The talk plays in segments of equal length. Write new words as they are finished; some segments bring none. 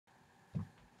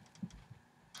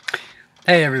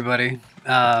Hey everybody.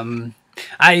 I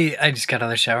just got out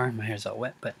of the shower. My hair's all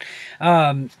wet, but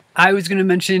I was gonna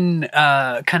mention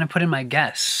kind of put in my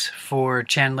guess for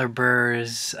Chandler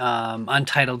Burr's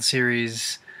Untitled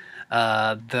series.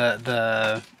 I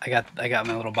got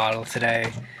my little bottle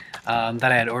today that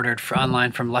I had ordered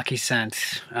online from Lucky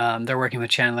Scent. They're working with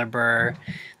Chandler Burr.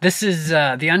 This is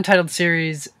the Untitled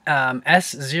series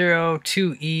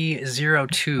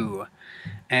S02E02.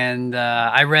 And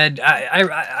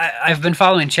I've been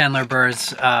following Chandler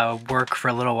Burr's work for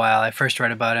a little while. I first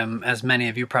read about him, as many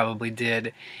of you probably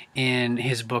did, in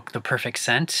his book The Perfect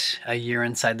Scent, A Year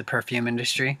Inside the Perfume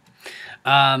Industry.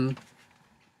 Anyhow,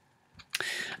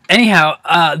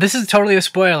 this is totally a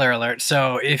spoiler alert,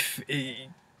 so if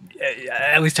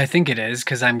at least I think it is,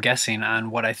 because I'm guessing on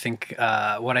what I think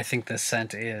this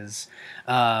scent is.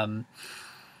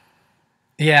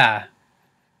 Yeah.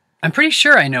 I'm pretty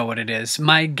sure I know what it is.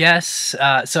 My guess.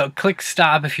 So click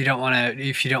stop if you don't want to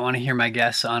hear my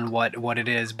guess on what it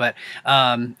is. But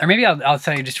or maybe I'll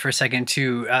tell you just for a second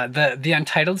too. The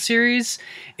Untitled series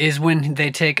is when they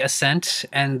take a scent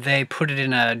and they put it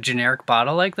in a generic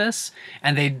bottle like this,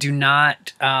 and they do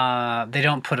not. They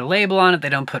don't put a label on it. They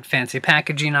don't put fancy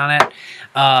packaging on it,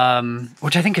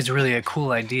 which I think is really a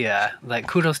cool idea. Like,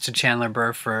 kudos to Chandler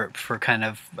Burr for kind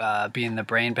of being the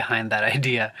brain behind that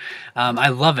idea. I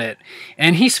love it.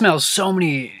 And he smells so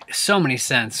many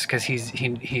scents because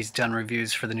he's done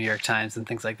reviews for the New York Times and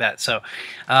things like that. So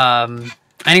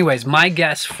anyways, my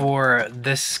guess for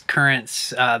this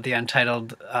current the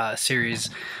Untitled series,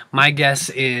 my guess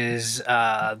is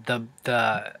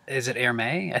is it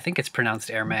Hermes? I think it's pronounced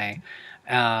Hermes.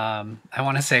 I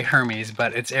want to say Hermes,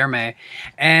 but it's Hermes.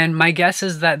 And my guess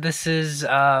is that this is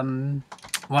one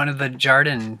of the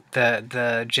Jardin,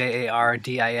 the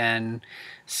Jardin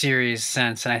series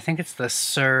scents, and I think it's the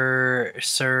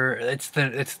it's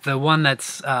the one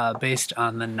that's based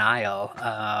on the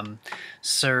Nile.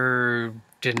 Sir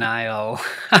Denial.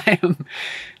 I am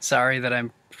sorry that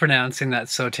I'm pronouncing that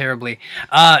so terribly.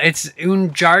 It's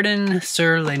Un Jardin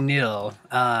sur le Nil,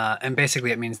 and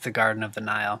basically it means the Garden of the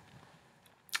Nile.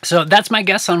 So that's my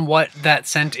guess on what that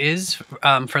scent is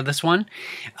for this one.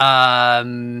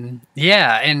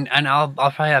 Yeah, and I'll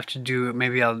probably have to do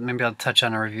maybe I'll touch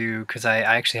on a review, because I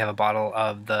actually have a bottle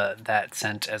of that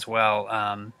scent as well.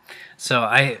 So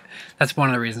that's one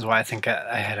of the reasons why I think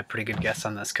I had a pretty good guess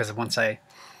on this, because once I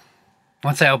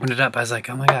opened it up, I was like,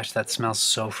 oh my gosh, that smells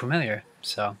so familiar.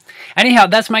 So anyhow,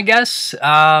 that's my guess.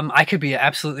 I could be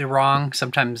absolutely wrong.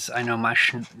 Sometimes I know my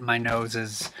nose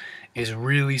is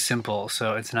really simple,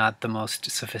 so it's not the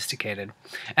most sophisticated.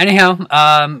 Anyhow,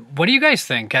 what do you guys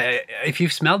think? If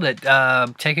you've smelled it,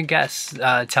 take a guess.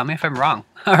 Tell me if I'm wrong.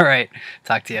 All right,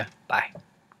 talk to you. Bye.